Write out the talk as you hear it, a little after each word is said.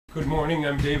Good morning,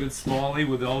 I'm David Smalley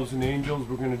with Elves and Angels.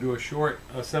 We're going to do a short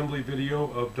assembly video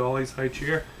of Dolly's high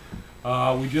chair.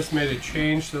 We just made a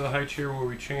change to the high chair where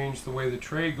we changed the way the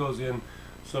tray goes in,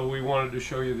 so we wanted to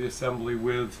show you the assembly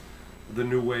with the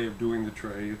new way of doing the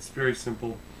tray. It's very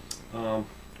simple.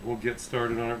 We'll get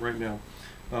started on it right now.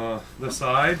 The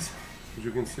sides, as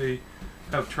you can see,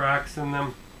 have tracks in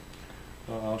them.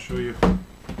 I'll show you.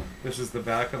 This is the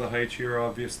back of the high chair,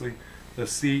 obviously. The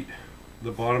seat,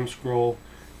 the bottom scroll,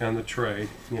 and the tray.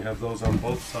 You have those on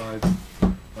both sides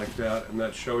like that, and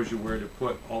that shows you where to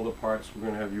put all the parts we're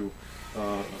going to have you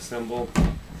assemble.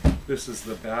 This is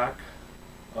the back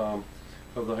of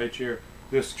the high chair.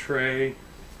 This tray,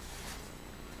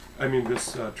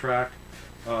 this track,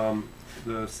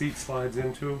 the seat slides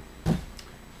into.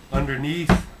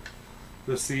 Underneath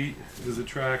the seat is a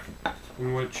track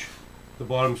in which the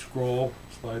bottom scroll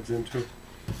slides into,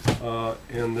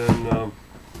 and then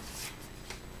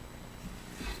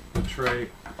the tray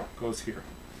goes here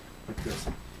like this,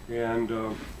 and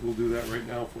we'll do that right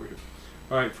now for you.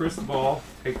 Alright, first of all,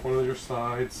 take one of your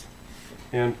sides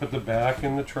and put the back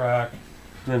in the track,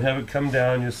 and then have it come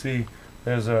down. You see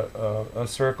there's a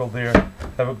circle there.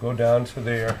 Have it go down to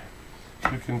there.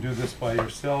 You can do this by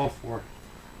yourself or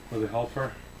with a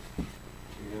helper,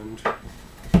 and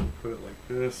put it like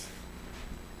this.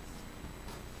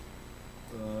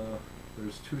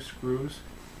 There's two screws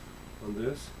on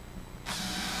this.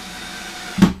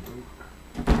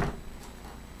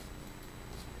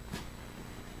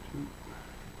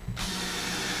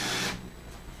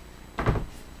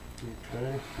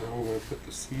 Okay, now we're going to put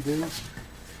the seat in.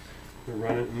 We'll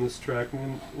run it in this track and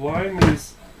then line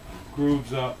these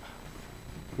grooves up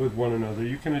with one another.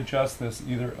 You can adjust this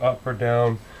either up or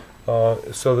down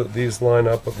so that these line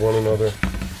up with one another.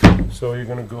 So you're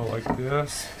going to go like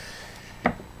this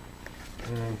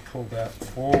and pull that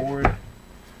forward.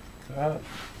 That.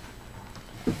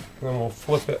 And then we'll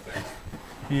flip it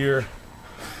here,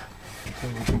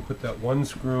 and you can put that one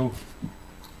screw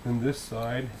in this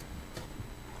side,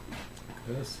 like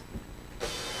this. If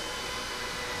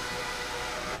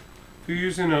you're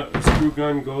using a screw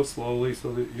gun, go slowly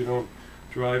so that you don't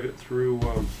drive it through,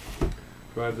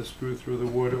 drive the screw through the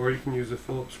wood, or you can use a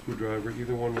Phillips screwdriver.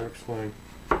 Either one works fine.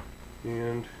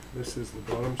 And this is the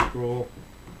bottom scroll,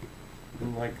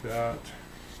 and like that.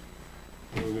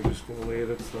 And we're just going to lay it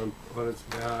on its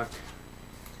back.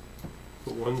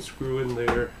 Put one screw in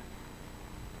there.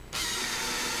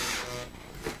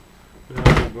 Now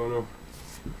we're going to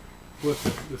flip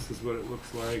it. This is what it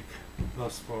looks like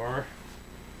thus far.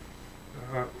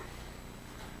 And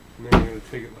then we're going to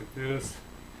take it like this.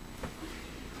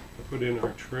 Put in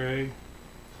our tray.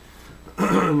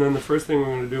 And then the first thing we're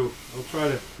going to do, I'll try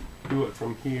to do it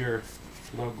from here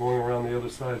without going around the other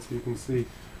side so you can see.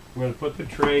 We're going to put the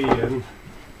tray in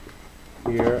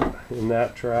here in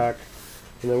that track,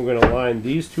 and then we're going to line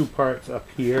these two parts up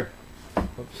here.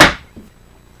 Oops.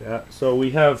 Yeah, so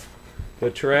we have the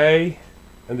tray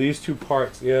and these two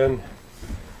parts in.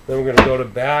 Then we're going to go to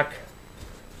back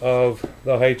of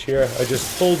the high chair. I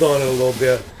just pulled on it a little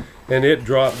bit and it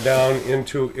dropped down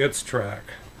into its track.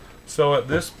 So at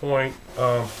this point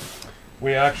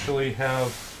we actually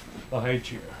have the high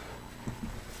chair.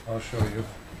 I'll show you.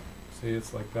 See,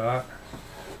 it's like that.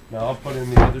 Now I'll put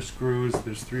in the other screws.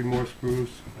 There's 4 more screws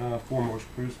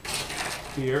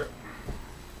here.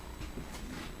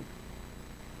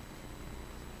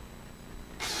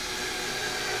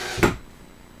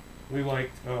 We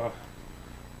like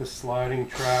this sliding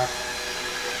track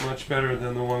much better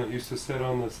than the one that used to sit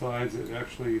on the sides. It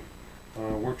actually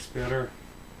works better.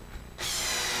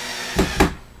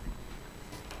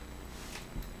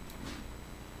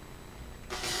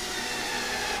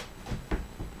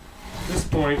 At this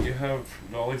point you have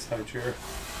Dolly's high chair.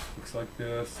 Looks like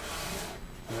this.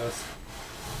 I'm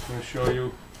going to show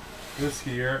you this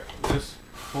here. This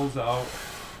pulls out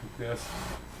like this.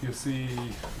 You see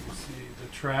the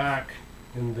track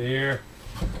in there.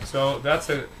 So that's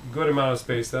a good amount of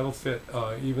space. That'll fit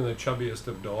even the chubbiest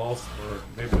of dolls or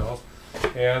baby dolls.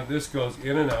 And this goes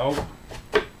in and out.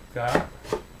 That.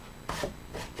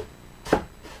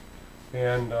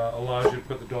 And allows you to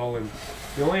put the doll in.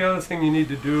 The only other thing you need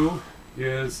to do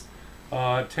is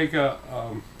take a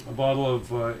bottle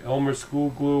of Elmer's school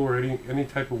glue or any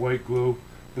type of white glue.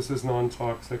 This is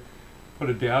non-toxic. Put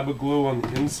a dab of glue on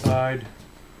the inside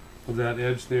of that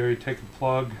edge there. You take a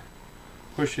plug,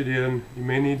 push it in. You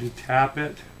may need to tap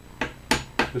it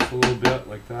just a little bit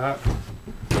like that.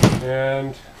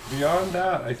 And beyond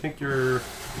that, I think you're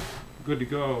good to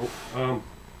go.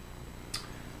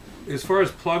 As far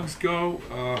as plugs go,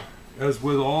 as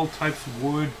with all types of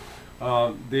wood,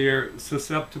 they're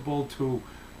susceptible to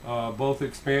both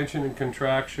expansion and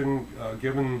contraction,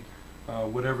 given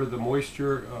whatever the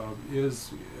moisture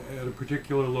is at a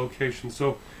particular location.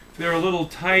 So if they're a little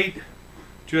tight,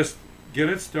 just get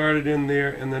it started in there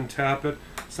and then tap it.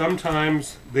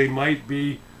 Sometimes they might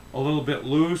be a little bit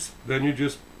loose, then you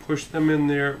just push them in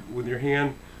there with your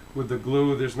hand with the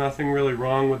glue. There's nothing really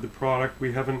wrong with the product.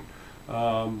 We haven't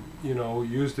you know,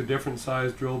 used a different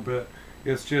size drill bit.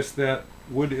 It's just that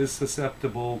wood is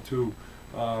susceptible to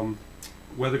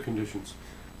weather conditions.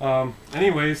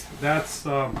 Anyways, that's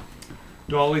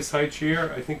Dolly's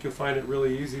Highchair. I think you'll find it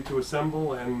really easy to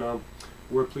assemble, and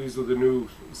we're pleased with the new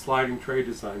sliding tray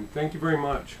design. Thank you very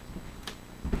much.